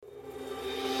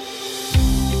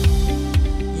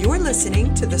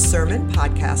listening to the Sermon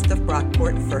Podcast of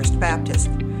Brockport First Baptist.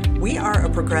 We are a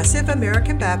progressive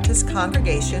American Baptist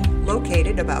congregation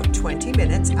located about 20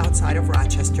 minutes outside of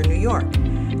Rochester, New York.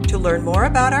 To learn more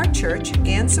about our church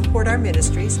and support our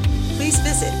ministries, please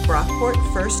visit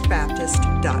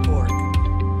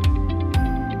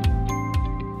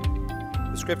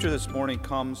brockportfirstbaptist.org. The scripture this morning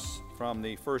comes from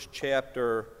the first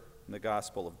chapter in the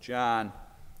Gospel of John.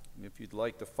 If you'd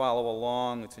like to follow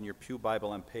along, it's in your Pew Bible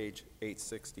on page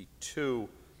 862.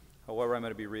 However, I'm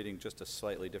going to be reading just a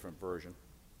slightly different version.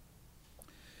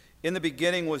 In the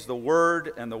beginning was the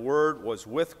Word, and the Word was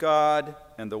with God,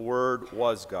 and the Word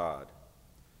was God.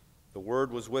 The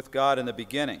Word was with God in the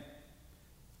beginning.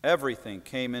 Everything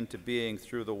came into being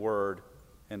through the Word,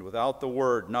 and without the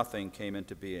Word nothing came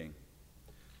into being.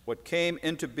 What came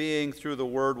into being through the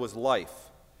Word was life,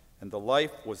 and the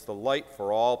life was the light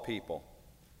for all people.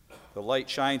 The light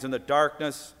shines in the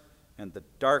darkness, and the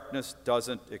darkness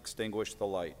doesn't extinguish the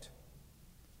light.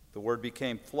 The Word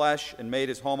became flesh and made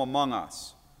his home among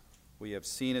us. We have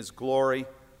seen his glory,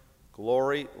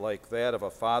 glory like that of a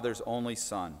Father's only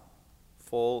Son,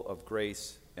 full of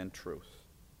grace and truth.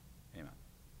 Amen.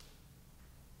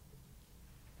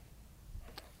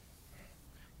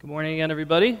 Good morning again,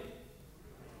 everybody.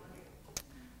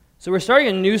 So we're starting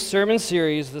a new sermon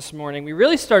series this morning. We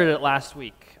really started it last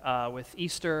week with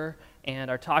Easter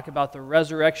and our talk about the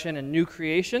resurrection and new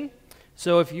creation.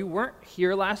 So if you weren't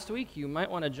here last week, you might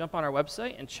want to jump on our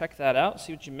website and check that out,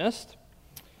 see what you missed.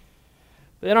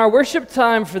 But in our worship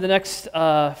time for the next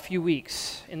few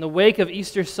weeks, in the wake of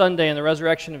Easter Sunday and the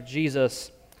resurrection of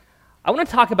Jesus, I want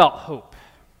to talk about hope.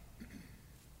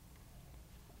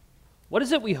 What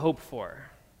is it we hope for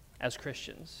as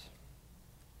Christians?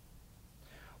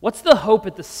 What's the hope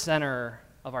at the center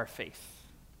of our faith?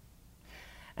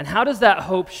 And how does that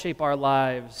hope shape our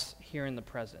lives here in the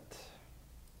present?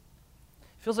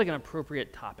 It feels like an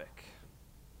appropriate topic.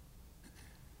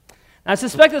 Now, I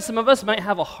suspect that some of us might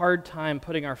have a hard time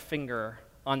putting our finger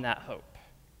on that hope.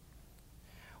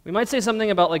 We might say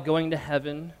something about like going to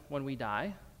heaven when we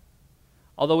die,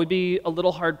 although we'd be a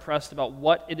little hard-pressed about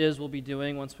what it is we'll be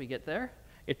doing once we get there.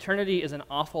 Eternity is an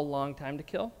awful long time to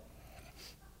kill.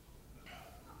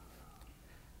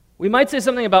 We might say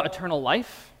something about eternal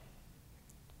life,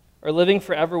 or living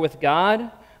forever with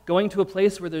God, going to a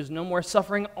place where there's no more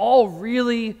suffering, all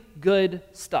really good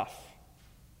stuff.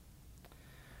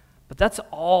 But that's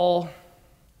all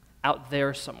out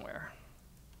there somewhere.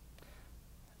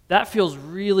 That feels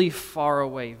really far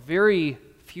away, very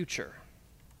future.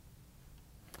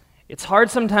 It's hard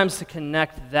sometimes to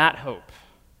connect that hope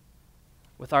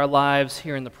with our lives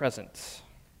here in the present.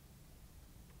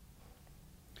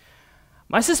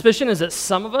 My suspicion is that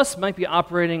some of us might be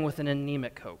operating with an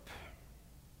anemic hope.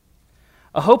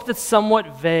 A hope that's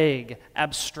somewhat vague,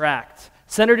 abstract,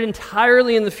 centered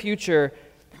entirely in the future,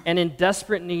 and in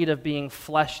desperate need of being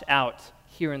fleshed out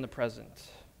here in the present.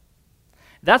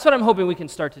 That's what I'm hoping we can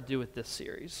start to do with this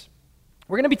series.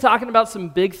 We're going to be talking about some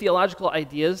big theological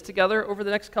ideas together over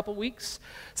the next couple weeks.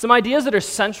 Some ideas that are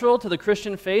central to the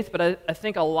Christian faith, but I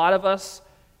think a lot of us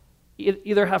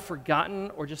either have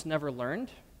forgotten or just never learned.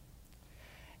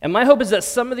 And my hope is that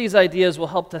some of these ideas will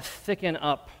help to thicken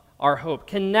up our hope,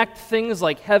 connect things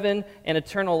like heaven and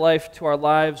eternal life to our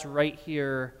lives right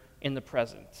here in the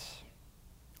present.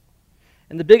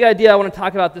 And the big idea I want to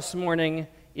talk about this morning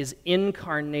is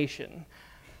incarnation.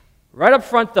 Right up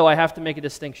front, though, I have to make a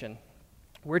distinction.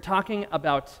 We're talking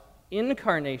about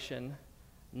incarnation,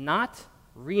 not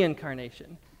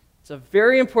reincarnation. It's a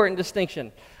very important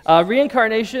distinction.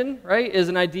 Reincarnation, right, is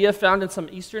an idea found in some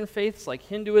Eastern faiths like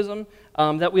Hinduism,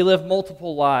 that we live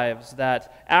multiple lives,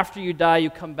 that after you die,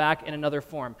 you come back in another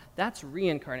form. That's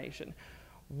reincarnation.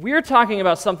 We're talking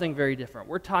about something very different.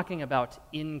 We're talking about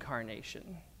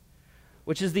incarnation,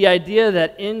 which is the idea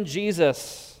that in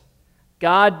Jesus,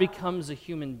 God becomes a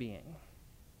human being.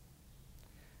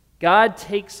 God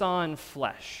takes on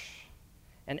flesh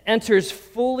and enters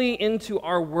fully into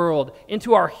our world,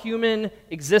 into our human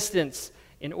existence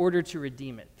in order to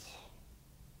redeem it.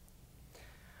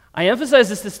 I emphasize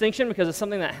this distinction because it's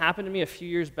something that happened to me a few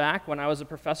years back when I was a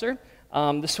professor.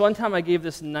 This one time I gave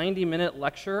this 90-minute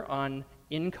lecture on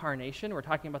incarnation. We're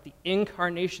talking about the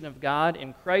incarnation of God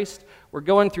in Christ. We're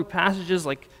going through passages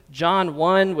like John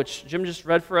 1, which Jim just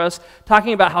read for us,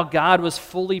 talking about how God was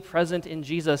fully present in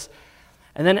Jesus.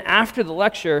 And then after the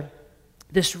lecture,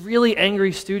 this really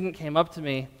angry student came up to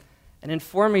me and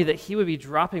informed me that he would be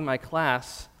dropping my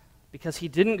class because he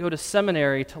didn't go to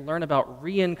seminary to learn about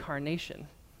reincarnation.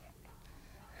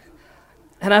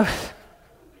 And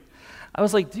I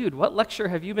was like, dude, what lecture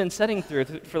have you been sitting through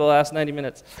for the last 90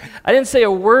 minutes? I didn't say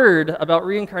a word about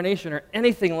reincarnation or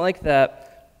anything like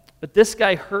that, but this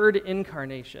guy heard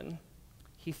incarnation.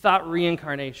 He thought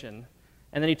reincarnation,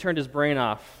 and then he turned his brain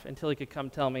off until he could come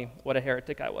tell me what a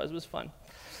heretic I was. It was fun.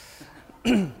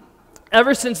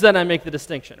 Ever since then, I make the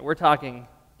distinction. We're talking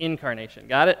incarnation.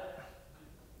 Got it?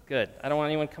 Good. I don't want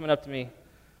anyone coming up to me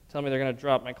telling me they're going to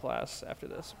drop my class after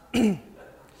this.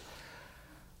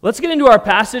 Let's get into our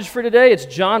passage for today. It's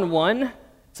John 1.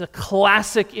 It's a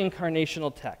classic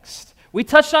incarnational text. We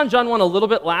touched on John 1 a little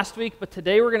bit last week, but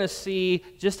today we're going to see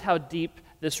just how deep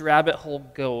this rabbit hole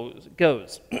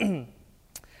goes. I'm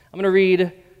going to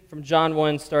read from John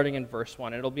 1, starting in verse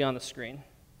 1. It'll be on the screen.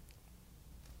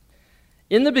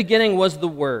 In the beginning was the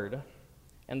Word,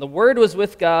 and the Word was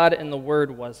with God, and the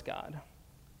Word was God.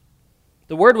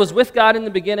 The Word was with God in the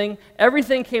beginning.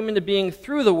 Everything came into being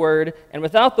through the Word, and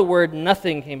without the Word,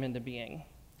 nothing came into being.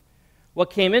 What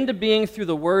came into being through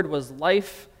the Word was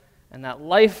life, and that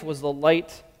life was the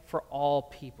light for all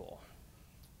people.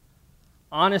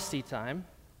 Honesty time.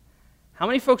 How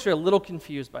many folks are a little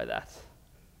confused by that?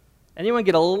 Anyone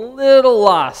get a little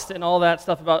lost in all that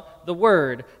stuff about the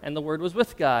Word, and the Word was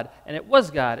with God, and it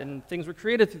was God, and things were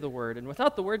created through the Word, and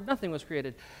without the Word, nothing was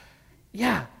created?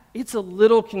 Yeah, it's a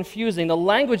little confusing. The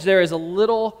language there is a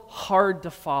little hard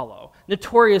to follow,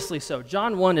 notoriously so.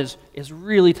 John 1 is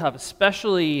really tough,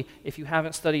 especially if you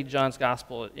haven't studied John's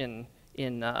Gospel in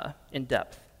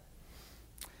depth.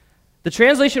 The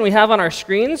translation we have on our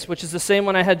screens, which is the same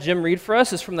one I had Jim read for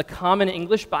us, is from the Common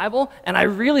English Bible, and I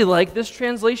really like this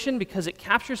translation because it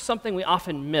captures something we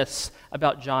often miss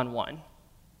about John 1.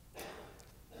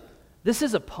 This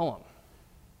is a poem.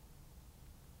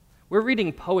 We're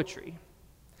reading poetry.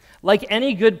 Like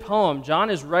any good poem,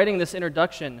 John is writing this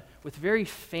introduction with very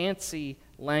fancy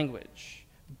language.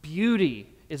 Beauty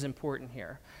is important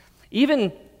here,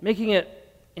 even making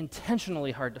it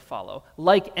intentionally hard to follow,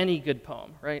 like any good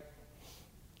poem, right?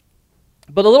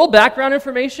 But a little background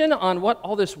information on what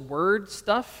all this word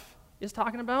stuff is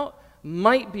talking about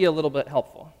might be a little bit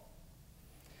helpful.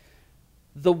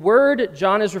 The word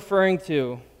John is referring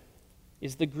to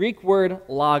is the Greek word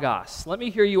logos. Let me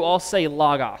hear you all say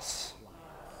logos.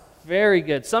 Very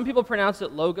good. Some people pronounce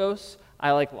it logos.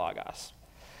 I like logos.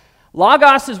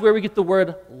 Logos is where we get the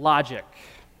word logic.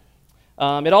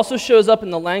 It also shows up in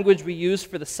the language we use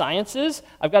for the sciences.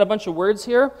 I've got a bunch of words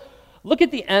here. Look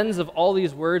at the ends of all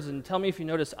these words and tell me if you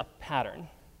notice a pattern.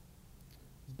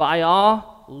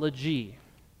 Biology,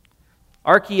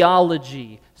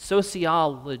 archaeology,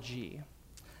 sociology.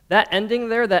 That ending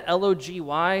there, that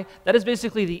L-O-G-Y, that is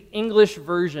basically the English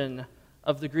version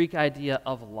of the Greek idea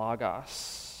of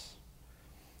logos.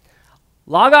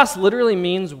 Logos literally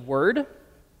means word,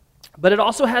 but it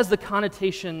also has the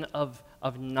connotation of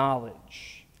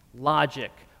knowledge,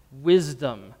 logic,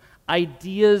 wisdom,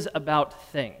 ideas about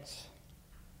things.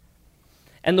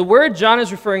 And the word John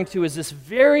is referring to is this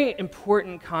very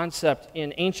important concept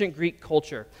in ancient Greek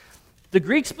culture. The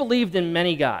Greeks believed in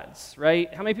many gods,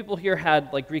 right? How many people here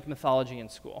had like Greek mythology in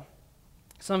school?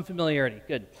 Some familiarity,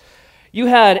 good. You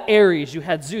had Ares, you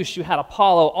had Zeus, you had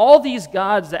Apollo, all these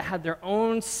gods that had their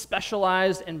own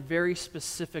specialized and very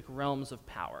specific realms of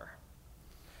power.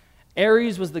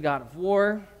 Ares was the god of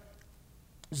war.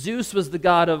 Zeus was the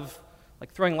god of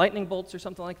like throwing lightning bolts or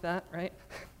something like that, right?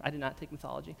 I did not take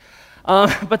mythology.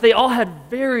 But they all had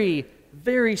very,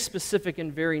 very specific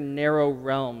and very narrow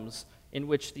realms in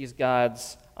which these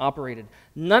gods operated.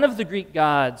 None of the Greek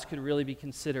gods could really be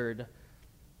considered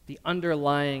the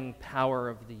underlying power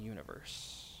of the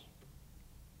universe.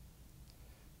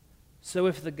 So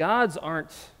if the gods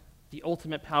aren't the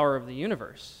ultimate power of the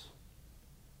universe,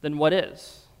 then what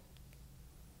is?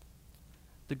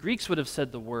 The Greeks would have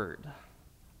said the word.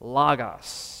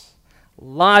 Logos.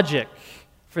 Logic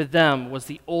for them was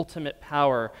the ultimate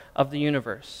power of the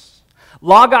universe.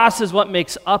 Logos is what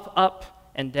makes up,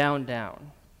 up, and down,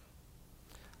 down.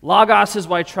 Logos is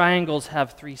why triangles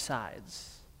have three sides.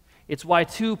 It's why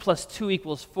 2 +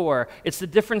 2 = 4. It's the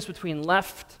difference between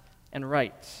left and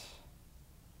right.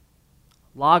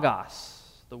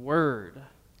 Logos, the word,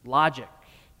 logic.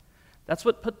 That's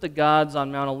what put the gods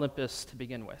on Mount Olympus to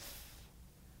begin with.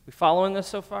 We following this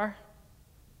so far?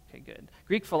 Okay, good.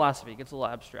 Greek philosophy gets a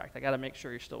little abstract. I got to make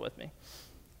sure you're still with me.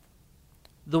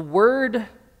 The word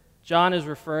John is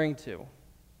referring to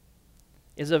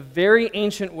is a very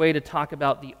ancient way to talk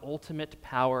about the ultimate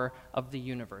power of the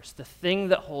universe, the thing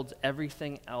that holds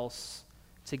everything else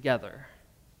together.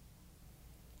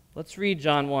 Let's read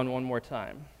John 1 one more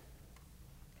time.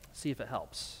 See if it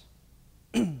helps.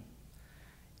 In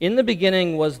the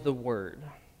beginning was the Word.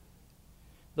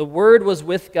 The Word was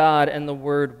with God, and the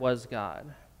Word was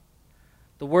God.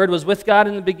 The Word was with God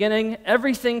in the beginning.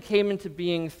 Everything came into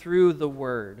being through the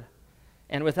Word.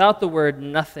 And without the Word,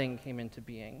 nothing came into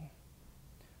being.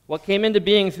 What came into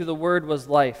being through the Word was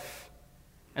life,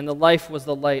 and the life was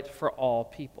the light for all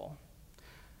people.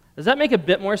 Does that make a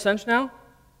bit more sense now?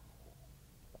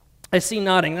 I see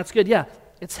nodding. That's good. Yeah.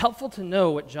 It's helpful to know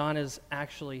what John is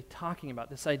actually talking about,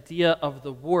 this idea of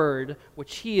the Word,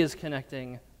 which he is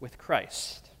connecting with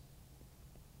Christ.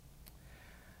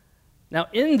 Now,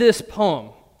 in this poem,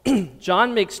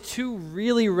 John makes two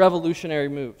really revolutionary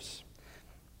moves.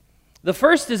 The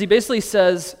first is he basically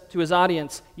says to his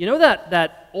audience, you know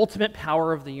that ultimate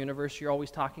power of the universe you're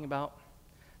always talking about?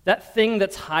 That thing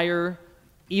that's higher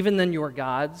even than your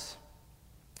gods?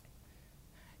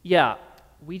 Yeah,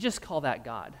 we just call that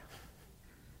God.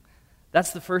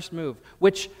 That's the first move,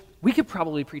 which we could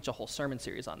probably preach a whole sermon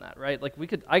series on that, right?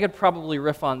 I could probably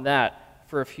riff on that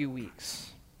for a few weeks.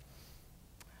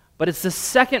 But it's the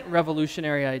second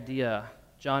revolutionary idea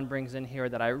John brings in here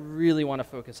that I really want to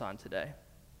focus on today.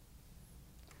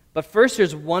 But first,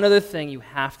 there's one other thing you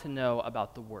have to know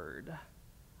about the Word,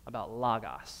 about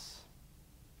logos.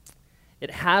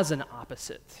 It has an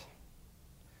opposite.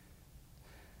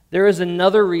 There is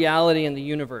another reality in the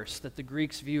universe that the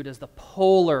Greeks viewed as the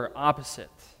polar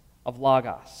opposite of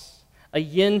logos, a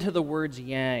yin to the word's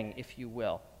yang, if you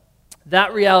will.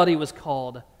 That reality was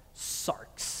called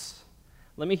sarx.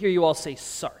 Let me hear you all say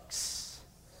sarx.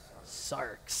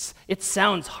 Sarx. It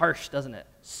sounds harsh, doesn't it?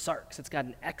 Sarx. It's got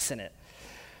an X in it.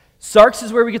 Sarx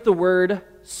is where we get the word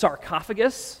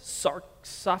sarcophagus,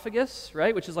 sarcophagus,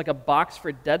 right, which is like a box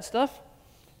for dead stuff.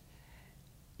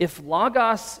 If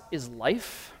logos is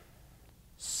life,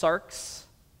 sarx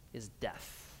is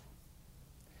death.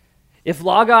 If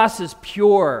logos is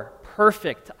pure,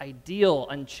 perfect, ideal,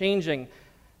 unchanging,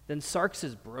 then sarx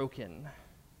is broken,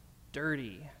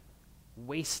 dirty,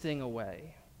 wasting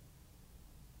away.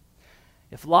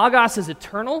 If logos is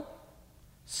eternal,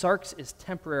 sarx is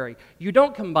temporary. You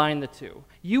don't combine the two.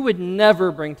 You would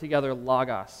never bring together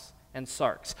logos and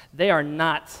sarx. They are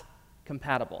not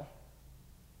compatible.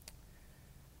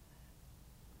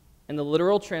 And the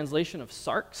literal translation of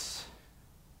sarx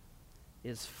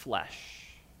is flesh.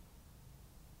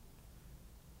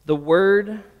 The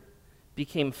Word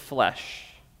became flesh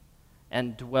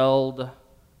and dwelled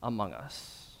among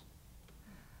us.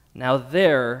 Now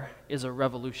there is a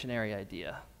revolutionary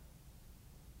idea.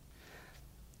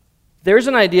 There's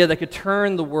an idea that could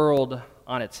turn the world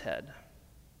on its head.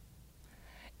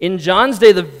 In John's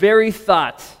day, the very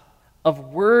thought of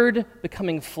Word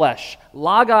becoming flesh,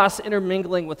 logos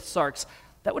intermingling with sarx,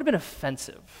 that would have been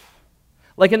offensive.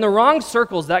 Like in the wrong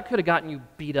circles, that could have gotten you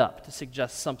beat up to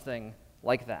suggest something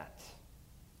like that.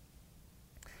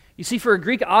 You see, for a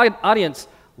Greek audience,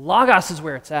 logos is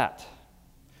where it's at.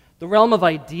 The realm of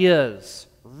ideas,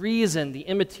 reason, the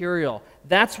immaterial,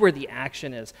 that's where the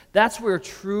action is. That's where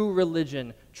true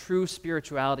religion, true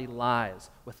spirituality lies,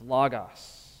 with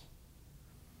logos.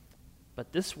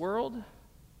 But this world,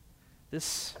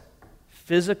 this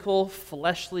physical,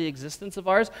 fleshly existence of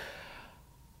ours,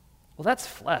 well, that's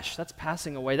flesh. That's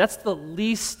passing away. That's the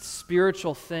least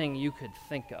spiritual thing you could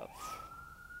think of.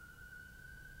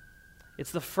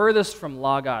 It's the furthest from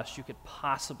logos you could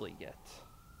possibly get.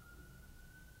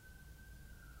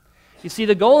 You see,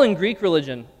 the goal in Greek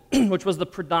religion, which was the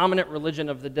predominant religion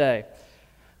of the day,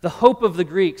 the hope of the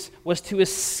Greeks was to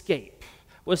escape,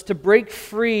 was to break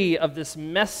free of this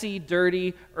messy,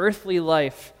 dirty, earthly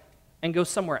life and go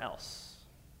somewhere else.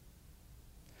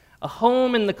 A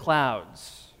home in the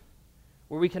clouds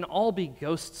where we can all be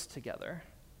ghosts together,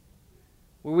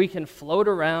 where we can float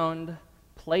around,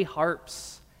 play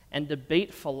harps, and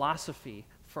debate philosophy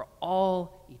for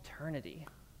all eternity.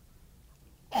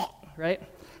 Right?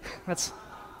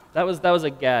 That was a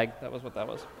gag. That was what that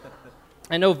was.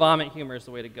 I know vomit humor is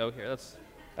the way to go here.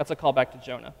 That's a callback to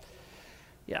Jonah.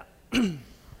 Yeah.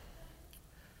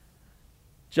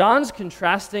 John's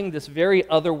contrasting this very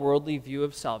otherworldly view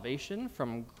of salvation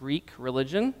from Greek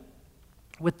religion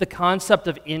with the concept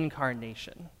of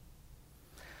incarnation.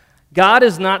 God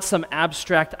is not some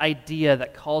abstract idea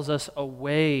that calls us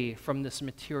away from this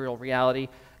material reality.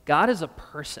 God is a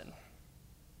person.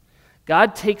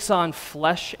 God takes on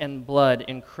flesh and blood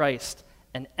in Christ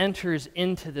and enters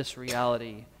into this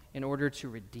reality in order to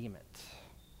redeem it.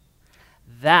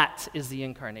 That is the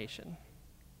incarnation.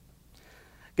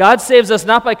 God saves us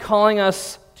not by calling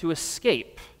us to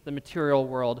escape the material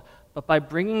world, but by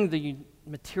bringing the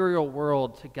material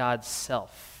world to God's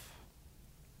self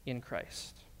in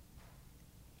Christ.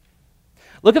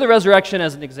 Look at the resurrection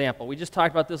as an example. We just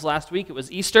talked about this last week. It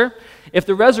was Easter. If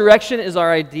the resurrection is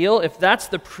our ideal, if that's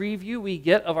the preview we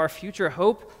get of our future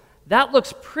hope, that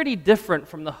looks pretty different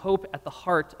from the hope at the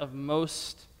heart of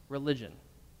most religion.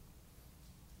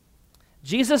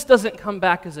 Jesus doesn't come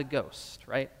back as a ghost,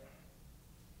 right?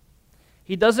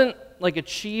 He doesn't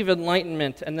achieve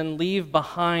enlightenment and then leave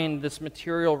behind this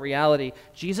material reality.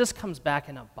 Jesus comes back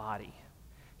in a body.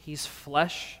 He's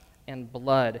flesh and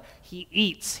blood. He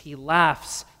eats, he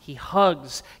laughs, he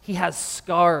hugs, he has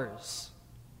scars.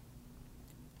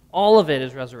 All of it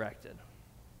is resurrected.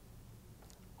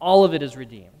 All of it is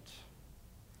redeemed.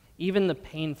 Even the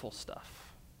painful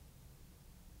stuff.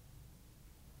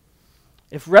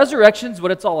 If resurrection's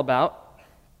what it's all about,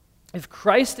 if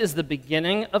Christ is the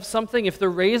beginning of something, if the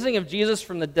raising of Jesus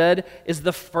from the dead is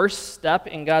the first step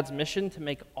in God's mission to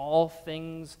make all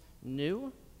things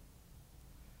new,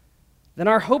 then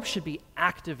our hope should be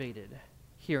activated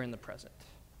here in the present.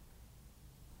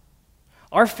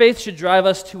 Our faith should drive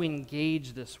us to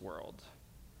engage this world,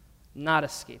 not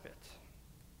escape it.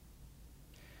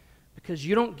 Because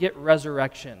you don't get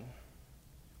resurrection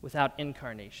without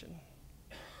incarnation.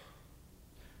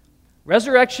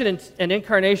 Resurrection and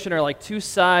incarnation are like two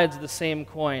sides of the same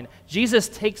coin. Jesus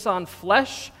takes on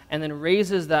flesh and then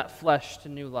raises that flesh to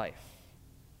new life.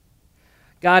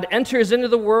 God enters into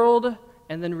the world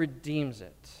and then redeems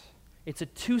it. It's a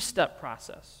two-step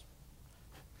process.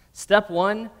 Step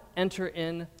 1, enter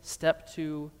in. Step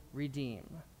 2,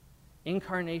 redeem.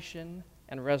 Incarnation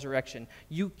and resurrection.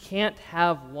 You can't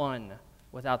have one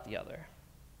without the other.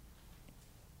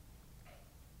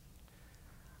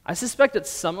 I suspect that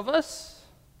some of us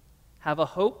have a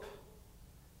hope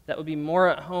that would be more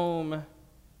at home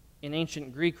in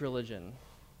ancient Greek religion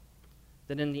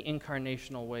than in the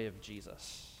incarnational way of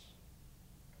Jesus.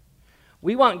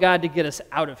 We want God to get us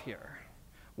out of here,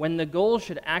 when the goal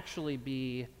should actually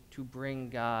be to bring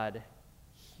God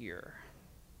here.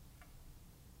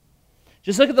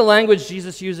 Just look at the language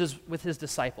Jesus uses with his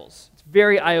disciples. It's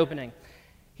very eye-opening.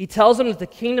 He tells them that the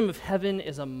kingdom of heaven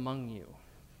is among you.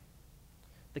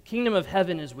 The kingdom of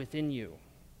heaven is within you.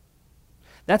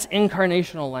 That's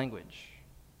incarnational language.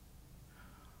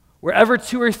 Wherever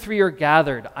 2 or 3 are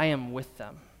gathered, I am with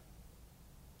them.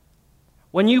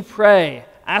 When you pray,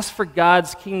 ask for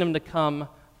God's kingdom to come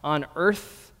on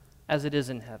earth as it is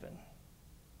in heaven.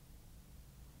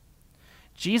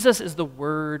 Jesus is the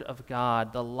Word of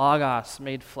God, the Logos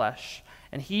made flesh.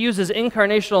 And he uses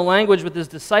incarnational language with his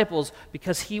disciples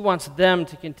because he wants them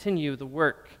to continue the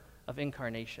work of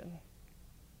incarnation.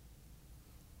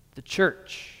 The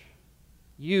church,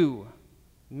 you,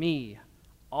 me,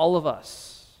 all of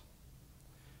us,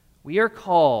 we are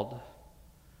called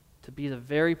to be the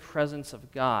very presence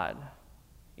of God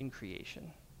in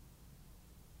creation.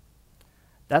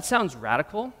 That sounds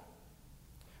radical,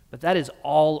 but that is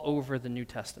all over the New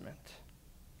Testament.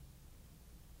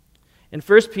 In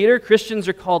 1 Peter, Christians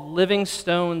are called living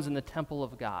stones in the temple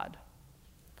of God,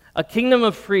 a kingdom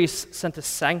of priests sent to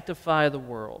sanctify the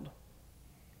world.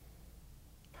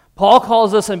 Paul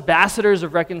calls us ambassadors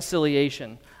of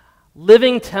reconciliation,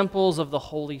 living temples of the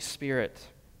Holy Spirit,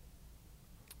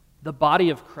 the body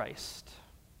of Christ.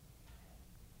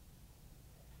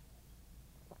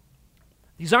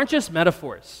 These aren't just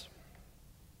metaphors.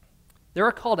 They're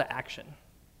a call to action.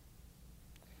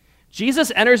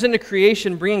 Jesus enters into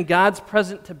creation, bringing God's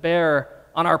presence to bear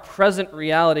on our present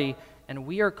reality, and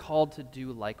we are called to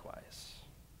do likewise.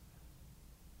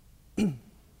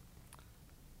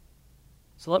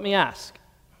 So let me ask,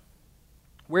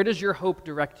 where does your hope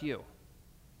direct you?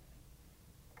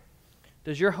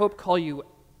 Does your hope call you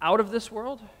out of this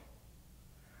world,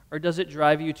 or does it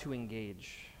drive you to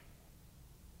engage?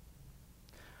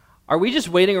 Are we just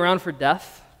waiting around for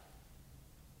death?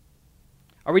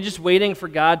 Are we just waiting for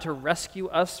God to rescue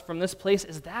us from this place?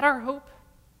 Is that our hope?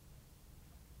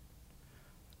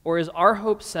 Or is our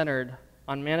hope centered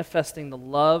on manifesting the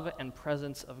love and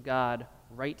presence of God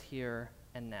right here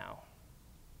and now?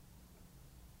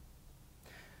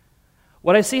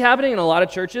 What I see happening in a lot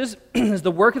of churches is the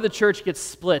work of the church gets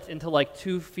split into like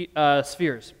two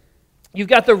spheres. You've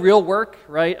got the real work,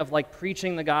 right, of like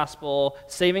preaching the gospel,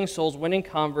 saving souls, winning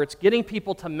converts, getting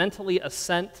people to mentally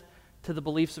assent to the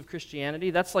beliefs of Christianity.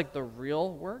 That's like the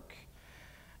real work.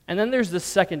 And then there's the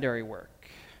secondary work,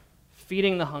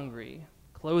 feeding the hungry,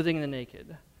 clothing the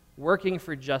naked, working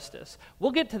for justice.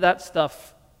 We'll get to that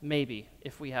stuff maybe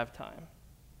if we have time.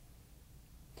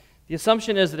 The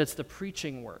assumption is that it's the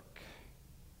preaching work,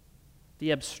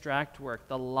 the abstract work,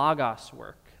 the logos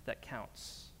work that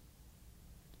counts.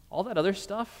 All that other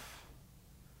stuff,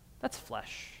 that's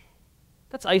flesh.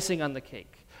 That's icing on the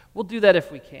cake. We'll do that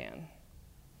if we can.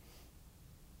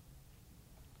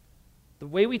 The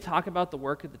way we talk about the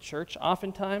work of the church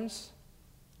oftentimes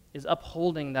is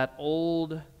upholding that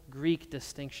old Greek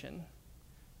distinction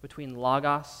between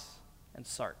logos and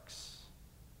sarx,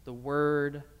 the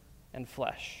word and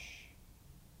flesh.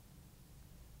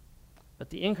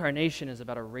 But the incarnation is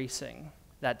about erasing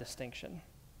that distinction,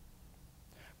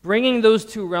 bringing those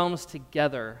two realms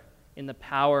together in the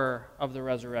power of the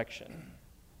resurrection.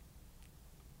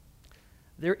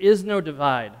 There is no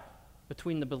divide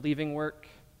between the believing work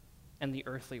and the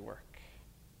earthly work.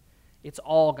 It's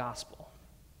all gospel.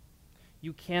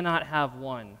 You cannot have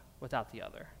one without the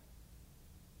other.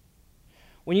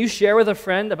 When you share with a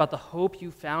friend about the hope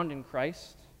you found in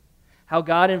Christ, how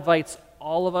God invites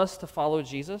all of us to follow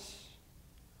Jesus,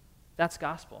 that's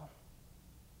gospel.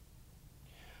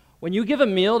 When you give a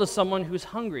meal to someone who's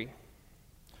hungry,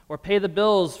 or pay the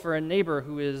bills for a neighbor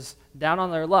who is down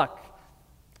on their luck,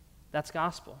 that's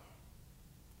gospel.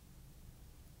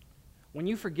 When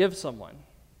you forgive someone,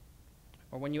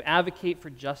 or when you advocate for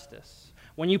justice,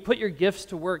 when you put your gifts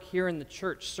to work here in the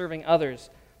church serving others,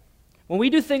 when we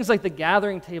do things like the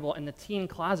gathering table and the teen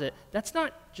closet, that's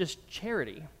not just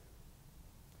charity.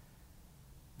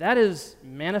 That is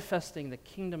manifesting the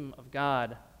kingdom of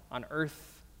God on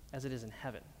earth as it is in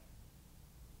heaven.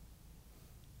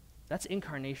 That's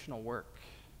incarnational work.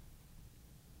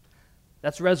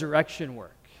 That's resurrection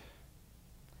work.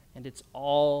 And it's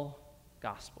all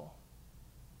gospel.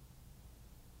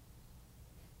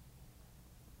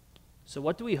 So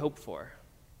what do we hope for?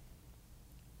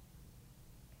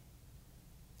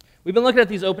 We've been looking at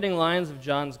these opening lines of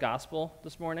John's gospel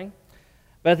this morning.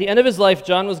 But at the end of his life,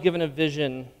 John was given a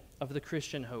vision of the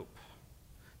Christian hope.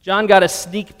 John got a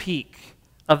sneak peek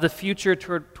of the future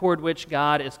toward which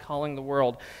God is calling the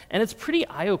world. And it's pretty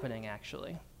eye-opening,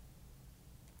 actually.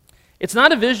 It's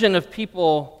not a vision of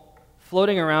people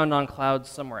floating around on clouds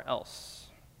somewhere else.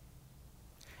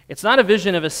 It's not a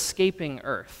vision of escaping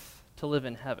earth to live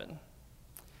in heaven.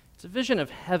 It's a vision of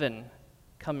heaven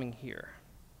coming here.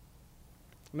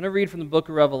 I'm going to read from the book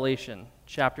of Revelation,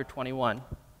 chapter 21,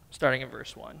 starting at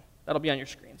verse 1. That'll be on your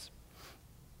screens.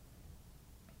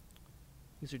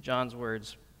 These are John's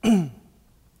words. Then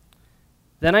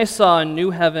I saw a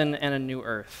new heaven and a new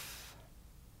earth.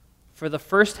 For the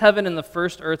first heaven and the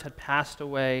first earth had passed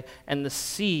away, and the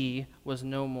sea was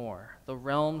no more. The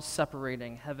realm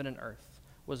separating heaven and earth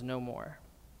was no more.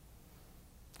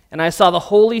 And I saw the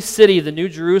holy city, the New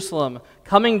Jerusalem,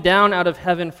 coming down out of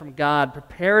heaven from God,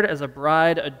 prepared as a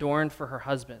bride adorned for her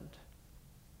husband.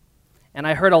 And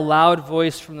I heard a loud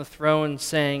voice from the throne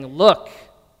saying, "Look,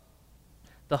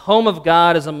 the home of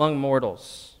God is among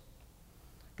mortals.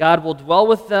 God will dwell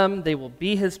with them, they will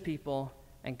be his people,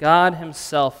 and God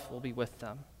himself will be with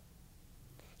them.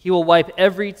 He will wipe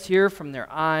every tear from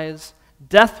their eyes.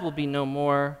 Death will be no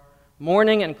more.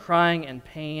 Mourning and crying and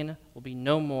pain will be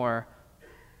no more,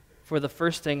 for the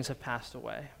first things have passed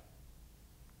away."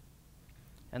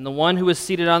 And the one who was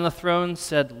seated on the throne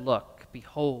said, "Look,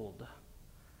 behold,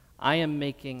 I am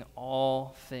making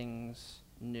all things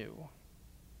new."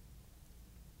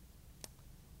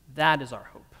 That is our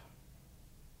hope.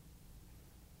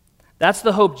 That's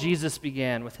the hope Jesus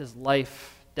began with his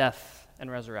life, death, and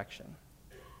resurrection.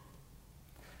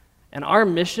 And our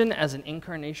mission as an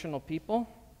incarnational people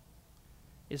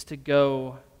is to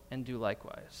go and do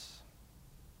likewise.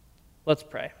 Let's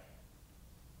pray.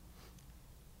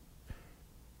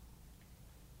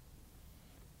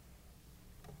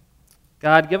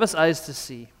 God, give us eyes to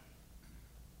see,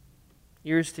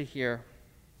 ears to hear,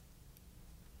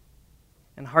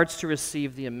 and hearts to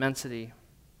receive the immensity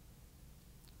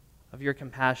of your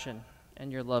compassion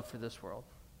and your love for this world.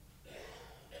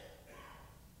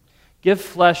 Give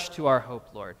flesh to our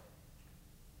hope, Lord.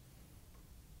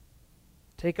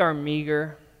 Take our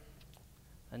meager,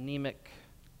 anemic,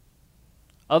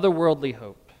 otherworldly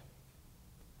hope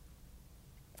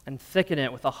and thicken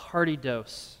it with a hearty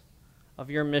dose of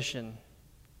your mission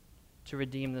to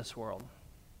redeem this world.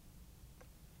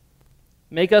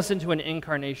 Make us into an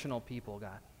incarnational people,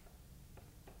 God.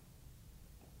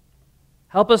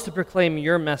 Help us to proclaim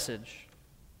your message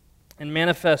and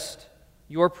manifest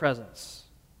your presence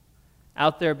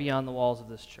out there beyond the walls of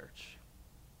this church.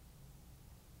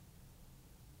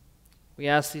 We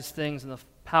ask these things in the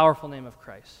powerful name of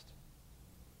Christ,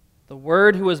 the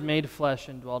Word who was made flesh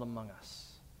and dwelt among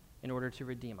us in order to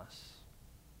redeem us.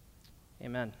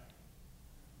 Amen.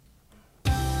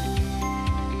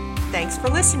 Thanks for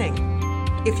listening.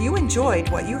 If you enjoyed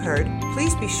what you heard,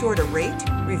 please be sure to rate,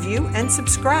 review, and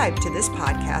subscribe to this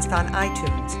podcast on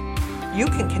iTunes. You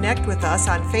can connect with us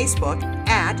on Facebook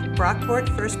at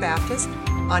Brockport First Baptist,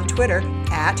 on Twitter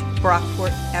at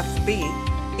BrockportFB,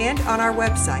 and on our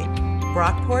website,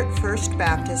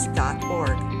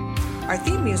 brockportfirstbaptist.org. Our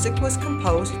theme music was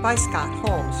composed by Scott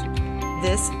Holmes.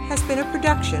 This has been a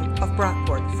production of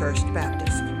Brockport First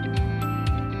Baptist.